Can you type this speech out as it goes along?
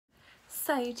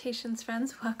Salutations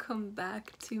friends, welcome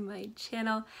back to my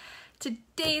channel.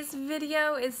 Today's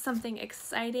video is something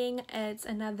exciting. It's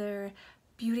another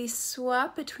beauty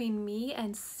swap between me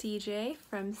and CJ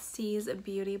from C's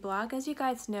Beauty Blog. As you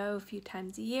guys know, a few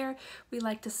times a year we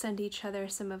like to send each other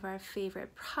some of our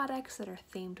favorite products that are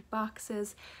themed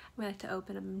boxes. We like to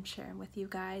open them and share them with you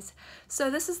guys. So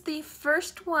this is the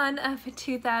first one of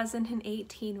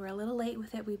 2018. We're a little late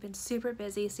with it. We've been super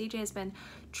busy. CJ's been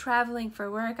traveling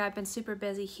for work. I've been super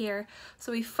busy here.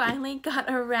 So we finally got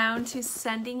around to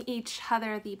sending each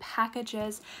other the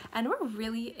packages and we're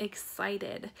really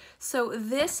excited. So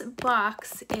this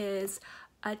box is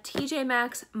a TJ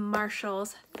Maxx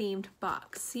Marshalls themed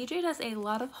box. CJ does a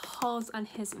lot of hauls on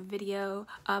his video,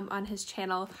 on his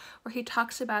channel, where he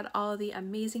talks about all the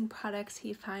amazing products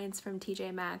he finds from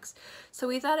TJ Maxx. So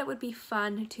we thought it would be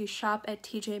fun to shop at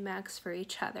TJ Maxx for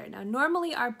each other. Now,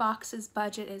 normally our box's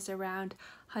budget is around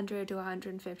 $100 to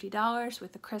 $150,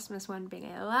 with the Christmas one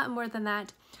being a lot more than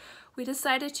that. We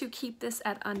decided to keep this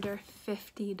at under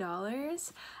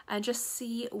 $50 and just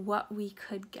see what we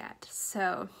could get.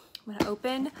 So I'm going to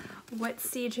open what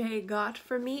CJ got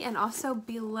for me, and also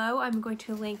below I'm going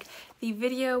to link the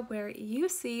video where you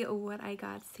see what I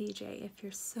got CJ if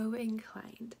you're so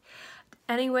inclined.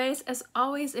 Anyways, as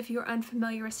always, if you're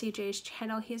unfamiliar with CJ's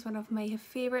channel, he's one of my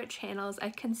favorite channels. I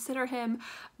consider him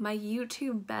my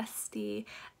YouTube bestie,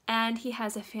 and he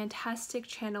has a fantastic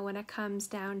channel when it comes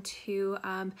down to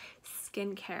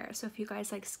skincare. So if you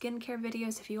guys like skincare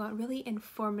videos, if you want really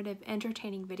informative,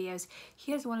 entertaining videos,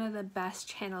 he is one of the best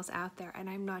channels out there. And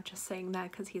I'm not just saying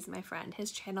that because he's my friend.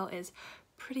 His channel is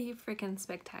pretty freaking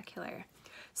spectacular.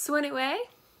 So anyway,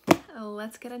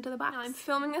 let's get into the box. Now, I'm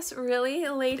filming this really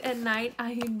late at night.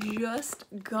 I just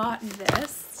got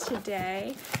this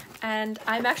today and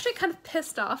I'm actually kind of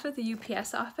pissed off at the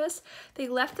UPS office. They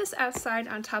left this outside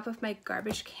on top of my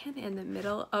garbage can in the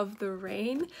middle of the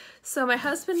rain. So my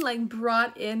husband like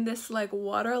brought in this like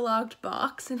waterlogged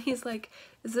box and he's like,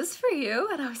 "Is this for you?"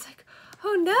 And I was like,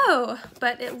 "Oh no,"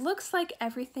 but it looks like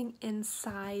everything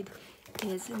inside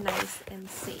is nice and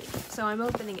safe. So I'm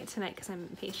opening it tonight because I'm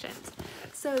impatient.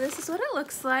 So this is what it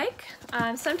looks like.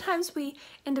 Sometimes we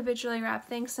individually wrap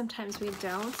things, sometimes we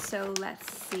don't. So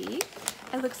let's see.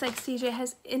 It looks like CJ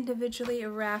has individually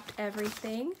wrapped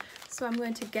everything. So I'm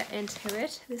going to get into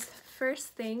it. This first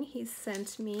thing he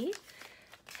sent me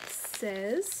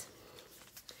says,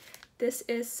 "This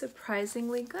is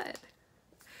surprisingly good."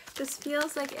 This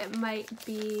feels like it might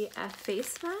be a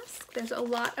face mask. There's a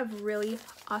lot of really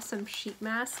awesome sheet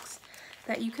masks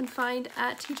that you can find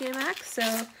at TJ Maxx, so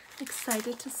I'm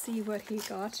excited to see what he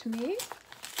got me.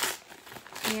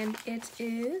 And it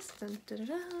is, dun, dun, dun,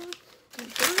 dun, dun,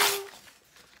 dun.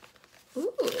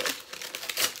 Ooh,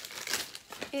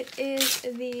 it is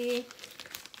the,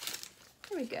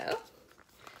 here we go.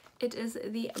 It is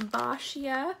the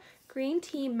Boscia Green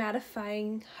Tea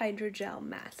Mattifying Hydrogel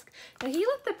Mask. Now he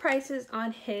left the prices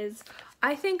on his.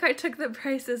 I think I took the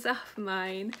prices off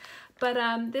mine. But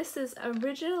this is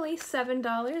originally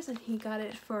 $7 and he got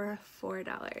it for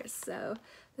 $4. So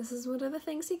this is one of the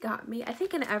things he got me. I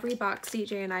think in every box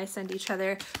CJ and I send each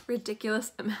other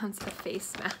ridiculous amounts of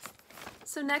face masks.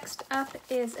 So next up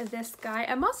is this guy.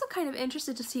 I'm also kind of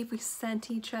interested to see if we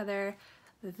sent each other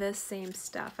the same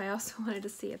stuff. I also wanted to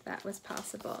see if that was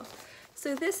possible.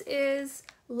 So this is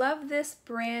Love This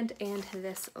Brand and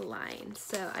This Line.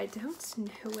 So I don't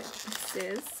know what this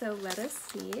is, so let us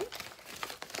see.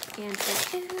 And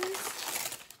it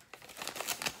is,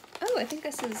 oh, I think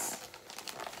this is,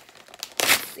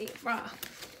 let's see,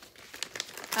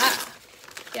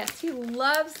 yes, he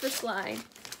loves this line.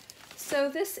 So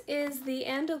this is the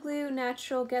Andalou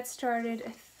Natural Get Started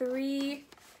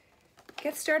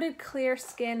Clear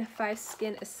Skin 5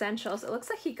 Skin Essentials. It looks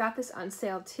like he got this on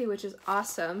sale too, which is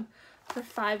awesome, for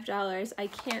 $5. I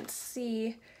can't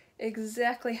see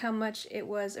exactly how much it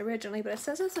was originally, but it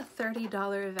says it's a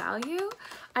 $30 value.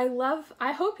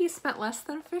 I hope he spent less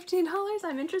than $15.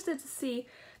 I'm interested to see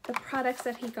the products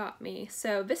that he got me.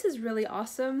 So this is really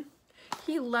awesome.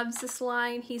 He loves this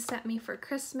line. He sent me for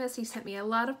Christmas. He sent me a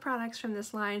lot of products from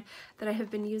this line that I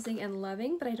have been using and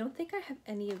loving, but I don't think I have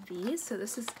any of these. So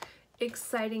this is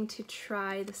exciting to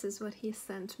try. This is what he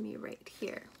sent me right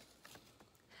here.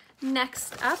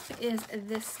 Next up is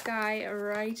this guy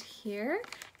right here.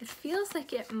 It feels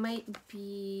like it might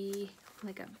be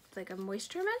like a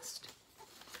moisture mist.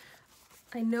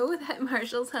 I know that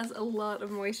Marshalls has a lot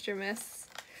of moisture mists.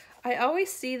 I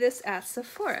always see this at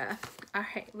Sephora. All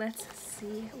right, let's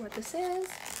see what this is.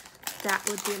 That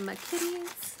would be my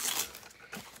kitties.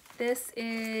 This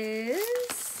is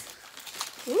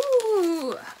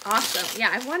Ooh, awesome.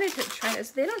 Yeah, I wanted to try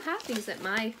this. They don't have these at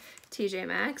my TJ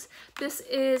Maxx. This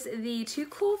is the Too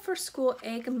Cool for School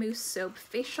Egg Mousse Soap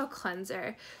Facial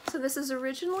Cleanser. So this is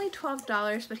originally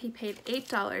 $12, but he paid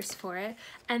 $8 for it.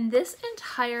 And this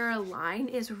entire line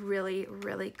is really,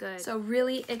 really good. So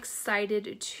really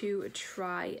excited to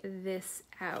try this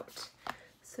out.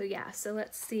 So yeah, so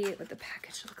let's see what the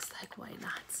package looks like. Why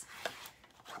not?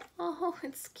 Oh,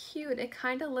 it's cute. It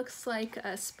kind of looks like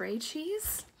a spray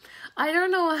cheese. I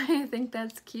don't know why I think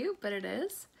that's cute, but it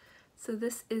is. So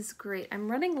this is great.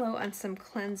 I'm running low on some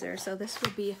cleanser, so this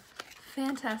would be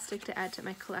fantastic to add to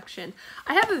my collection.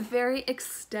 I have a very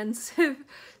extensive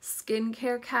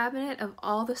skincare cabinet of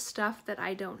all the stuff that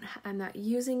I'm not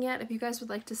using yet. If you guys would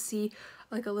like to see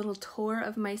like a little tour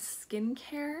of my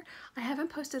skincare, I haven't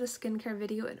posted a skincare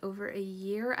video in over a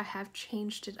year. I have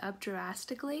changed it up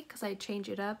drastically because I change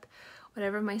it up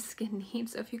whatever my skin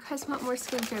needs. So if you guys want more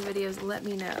skincare videos, let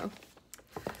me know.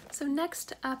 So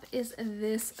next up is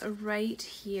this right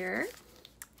here.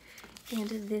 And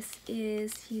this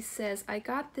is, he says, I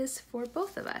got this for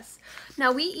both of us.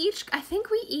 Now I think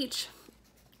we each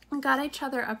got each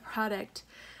other a product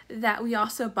that we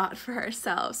also bought for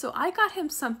ourselves. So I got him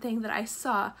something that I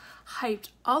saw hyped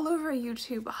all over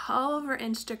YouTube, all over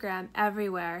Instagram,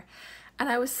 everywhere. And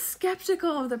I was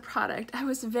skeptical of the product. I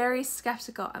was very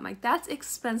skeptical. I'm like, that's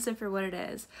expensive for what it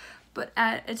is. But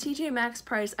at a TJ Maxx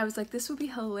price, I was like, this would be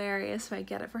hilarious if I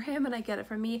get it for him and I get it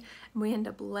for me, and we end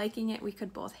up liking it. We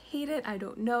could both hate it. I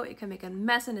don't know. It could make a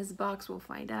mess in his box. We'll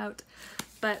find out.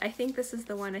 But I think this is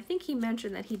the one. I think he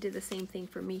mentioned that he did the same thing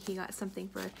for me. He got something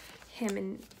for him,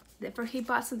 and he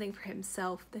bought something for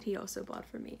himself that he also bought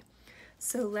for me.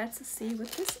 So let's see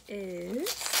what this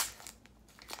is.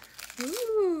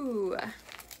 Ooh.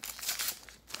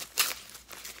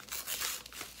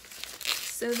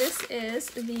 So this is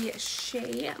the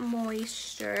Shea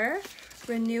Moisture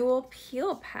Renewal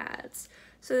Peel Pads.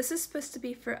 So this is supposed to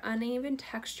be for uneven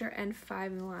texture and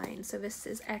fine lines. So this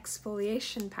is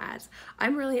exfoliation pads.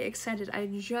 I'm really excited. I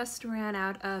just ran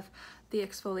out of the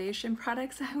exfoliation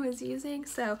products I was using,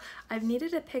 so I've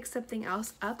needed to pick something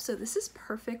else up. So this is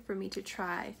perfect for me to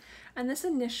try. And this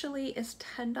initially is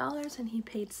 $10 and he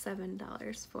paid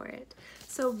 $7 for it.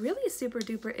 So really super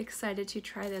duper excited to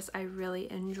try this. I really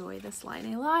enjoy this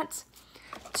line a lot.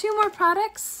 Two more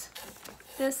products,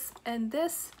 this and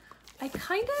this. I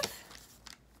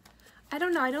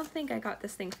don't know, I don't think I got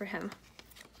this thing for him.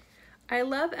 I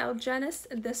love Algenist,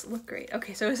 this looked great.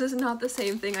 Okay, so this is not the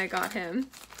same thing I got him.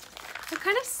 I'm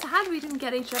kind of sad we didn't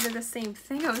get each other the same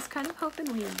thing. I was kind of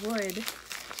hoping we would.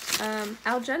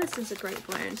 Algenist is a great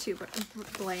brand too,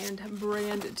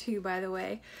 brand too, by the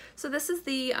way. So this is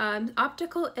the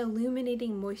Optical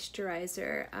Illuminating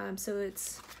Moisturizer. So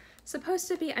it's supposed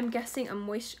to be, I'm guessing,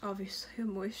 obviously a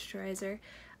moisturizer.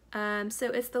 So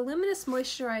it's the luminous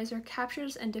moisturizer,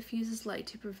 captures and diffuses light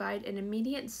to provide an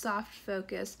immediate soft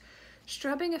focus,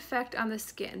 strubbing effect on the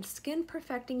skin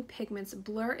perfecting pigments,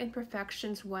 blur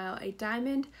imperfections, while a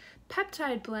diamond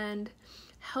peptide blend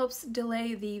helps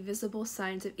delay the visible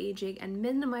signs of aging and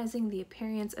minimizing the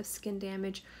appearance of skin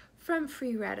damage from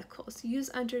free radicals. Use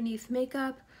underneath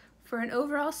makeup for an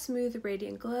overall smooth,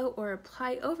 radiant glow, or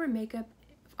apply over makeup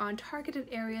on targeted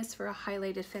areas for a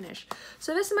highlighted finish.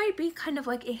 So this might be kind of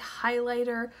like a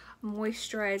highlighter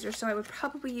moisturizer, so I would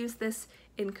probably use this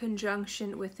in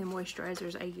conjunction with the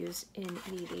moisturizers I use in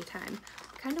the daytime.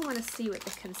 I kind of want to see what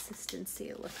the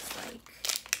consistency looks like.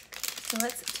 So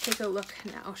let's take a look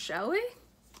now, shall we?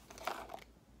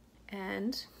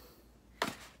 And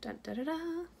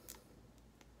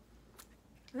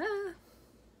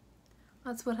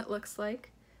that's what it looks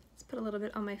like. Let's put a little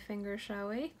bit on my finger, shall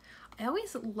we? I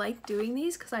always like doing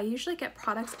these because I usually get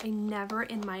products I never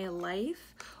in my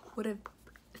life would have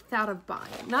thought of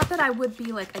buying. Not that I would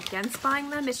be like against buying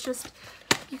them, it's just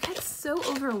you get so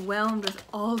overwhelmed with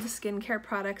all the skincare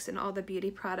products and all the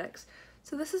beauty products.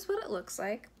 So this is what it looks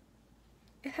like.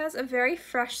 It has a very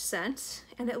fresh scent,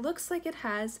 and it looks like it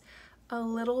has a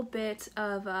little bit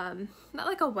of, not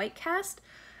like a white cast,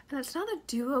 and it's not a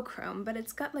duochrome, but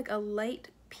it's got like a light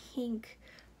pink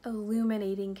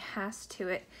illuminating cast to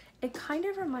it. It kind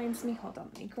of reminds me, hold on,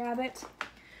 let me grab it.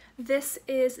 This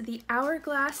is the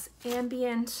Hourglass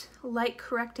Ambient Light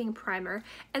Correcting Primer,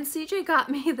 and CJ got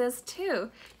me this too.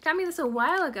 He got me this a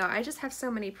while ago. I just have so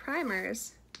many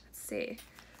primers. Let's see.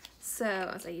 So,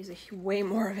 as I use way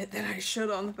more of it than I should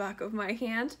on the back of my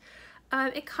hand.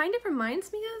 It kind of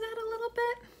reminds me of that a little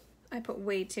bit. I put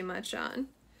way too much on.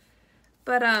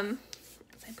 But, as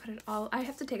I put it all, I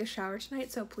have to take a shower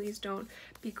tonight, so please don't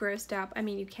be grossed out. I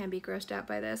mean, you can be grossed out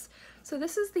by this. So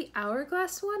this is the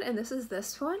Hourglass one, and this is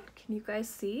this one. Can you guys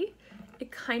see?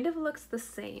 it kind of looks the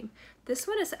same. This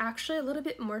one is actually a little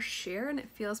bit more sheer and it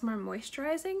feels more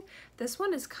moisturizing. This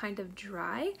one is kind of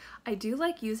dry. I do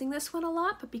like using this one a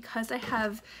lot, but because I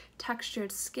have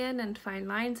textured skin and fine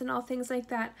lines and all things like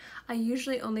that, I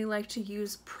usually only like to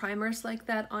use primers like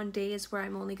that on days where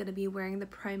I'm only going to be wearing the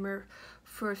primer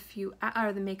for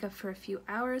the makeup for a few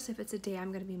hours. If it's a day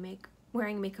I'm going to be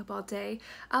wearing makeup all day,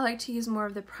 I like to use more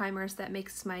of the primers that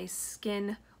makes my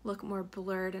skin look more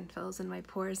blurred and fills in my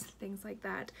pores and things like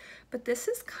that. But this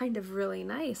is kind of really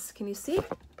nice. Can you see?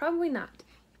 Probably not.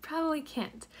 You probably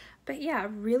can't. But yeah,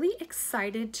 really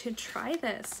excited to try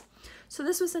this. So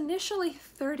this was initially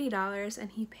 $30 and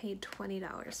he paid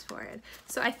 $20 for it.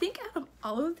 So I think out of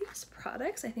all of these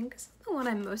products, I think this is the one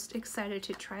I'm most excited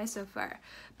to try so far.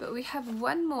 But we have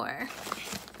one more.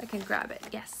 If I can grab it.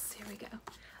 Yes, here we go.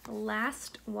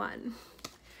 Last one.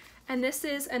 And this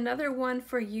is another one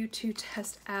for you to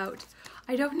test out.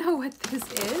 I don't know what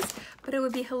this is, but it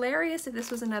would be hilarious if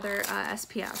this was another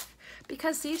SPF,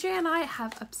 because CJ and I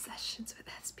have obsessions with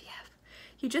SPF.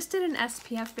 He just did an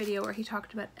SPF video where he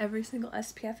talked about every single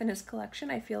SPF in his collection.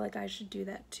 I feel like I should do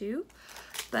that too,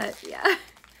 but yeah.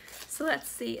 So let's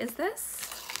see, is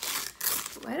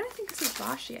this, why do I think this is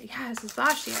Boscia? Yeah, this is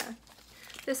Boscia.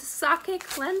 This is sake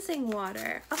cleansing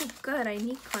water. Oh good, I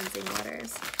need cleansing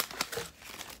waters.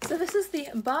 So this is the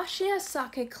Boscia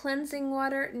Sake Cleansing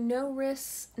Water, no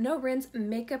rinse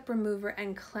makeup remover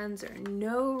and cleanser.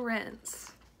 No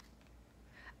rinse.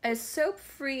 A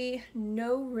soap-free,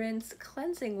 no rinse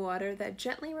cleansing water that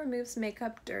gently removes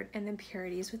makeup, dirt, and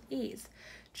impurities with ease.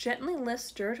 Gently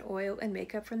lifts dirt, oil, and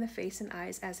makeup from the face and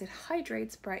eyes as it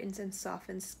hydrates, brightens, and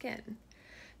softens skin.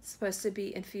 It's supposed to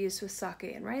be infused with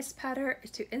sake and rice powder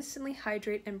to instantly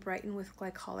hydrate and brighten with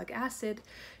glycolic acid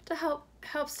to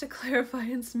helps to clarify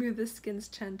and smooth the skin's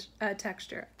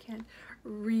texture. I can't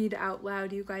read out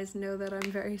loud. You guys know that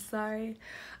I'm very sorry.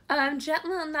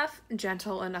 Gentle enough,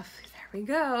 there we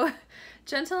go.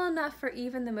 Gentle enough for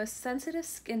even the most sensitive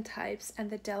skin types and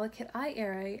the delicate eye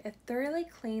area. It thoroughly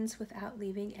cleans without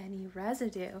leaving any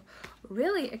residue.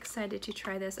 Really excited to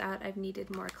try this out. I've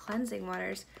needed more cleansing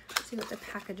waters. Let's see what the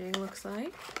packaging looks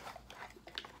like.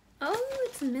 Oh,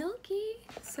 it's milky.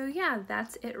 So yeah,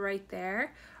 that's it right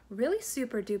there. Really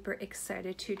super duper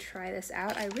excited to try this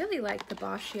out. I really like the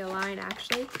Boscia line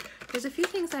actually. There's a few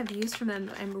things I've used from them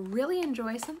that I really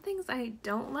enjoy, some things I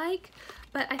don't like,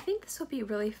 but I think this will be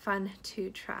really fun to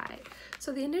try.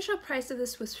 So the initial price of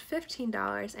this was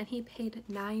 $15 and he paid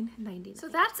 $9.99. So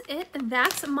that's it, and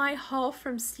that's my haul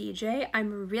from CJ.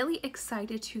 I'm really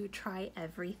excited to try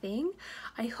everything.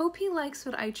 I hope he likes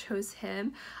what I chose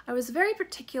him. I was very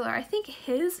particular. I think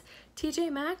his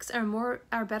TJ Maxx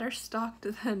are better stocked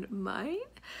than mine.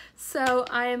 So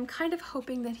I am kind of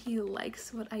hoping that he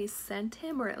likes what I sent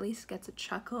him, or at least gets a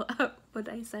chuckle out of what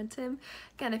I sent him.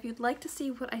 Again, if you'd like to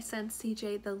see what I sent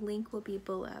CJ, the link will be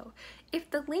below. If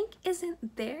the link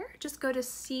isn't there, just go to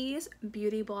C's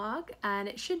beauty blog and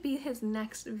it should be his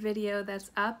next video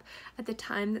that's up at the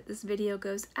time that this video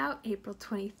goes out, April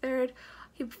 23rd.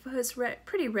 He posts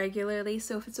pretty regularly,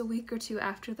 so if it's a week or two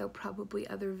after, there'll probably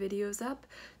other videos up.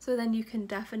 So then you can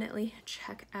definitely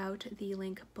check out the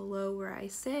link below where I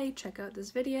say check out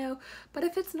this video. But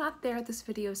if it's not there, this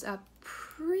video's up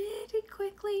pretty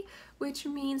quickly, which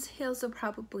means his will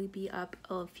probably be up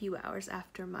a few hours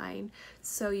after mine.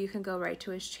 So you can go right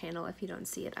to his channel if you don't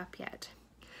see it up yet.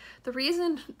 The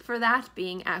reason for that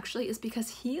being actually is because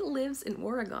he lives in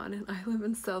Oregon and I live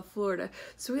in South Florida.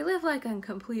 So we live like on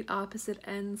complete opposite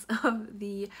ends of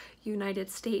the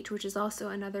United States, which is also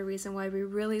another reason why we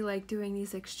really like doing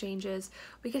these exchanges.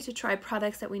 We get to try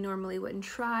products that we normally wouldn't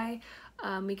try.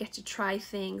 We get to try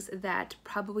things that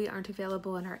probably aren't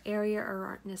available in our area or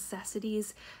aren't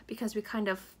necessities, because we kind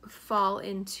of fall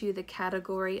into the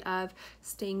category of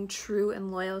staying true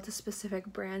and loyal to specific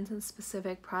brands and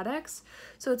specific products.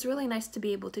 So it's really nice to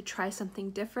be able to try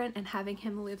something different, and having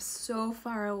him live so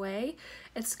far away,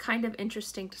 it's kind of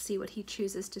interesting to see what he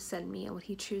chooses to send me and what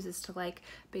he chooses to like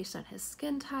based on his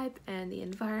skin type and the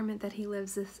environment that he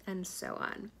lives in and so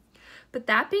on. But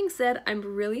that being said, I'm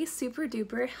really super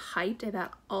duper hyped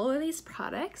about all of these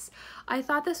products. I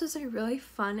thought this was a really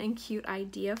fun and cute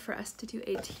idea for us to do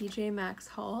a TJ Maxx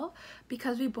haul,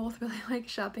 because we both really like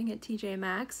shopping at TJ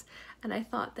Maxx, and I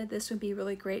thought that this would be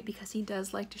really great because he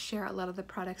does like to share a lot of the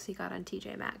products he got on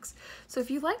TJ Maxx. So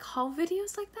if you like haul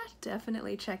videos like that,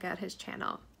 definitely check out his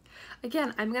channel.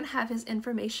 Again, I'm gonna have his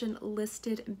information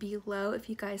listed below. If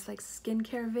you guys like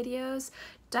skincare videos,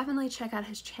 definitely check out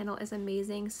his channel. It's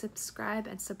amazing. Subscribe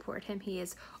and support him. He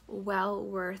is well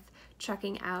worth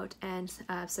checking out and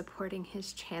supporting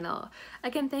his channel.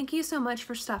 Again, thank you so much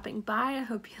for stopping by. I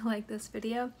hope you like this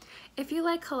video. If you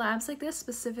like collabs like this,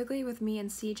 specifically with me and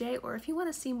CJ, or if you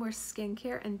want to see more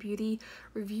skincare and beauty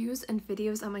reviews and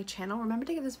videos on my channel, remember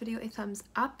to give this video a thumbs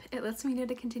up. It lets me know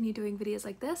to continue doing videos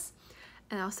like this.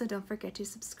 And also don't forget to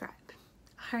subscribe.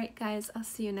 All right, guys, I'll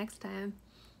see you next time.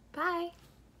 Bye.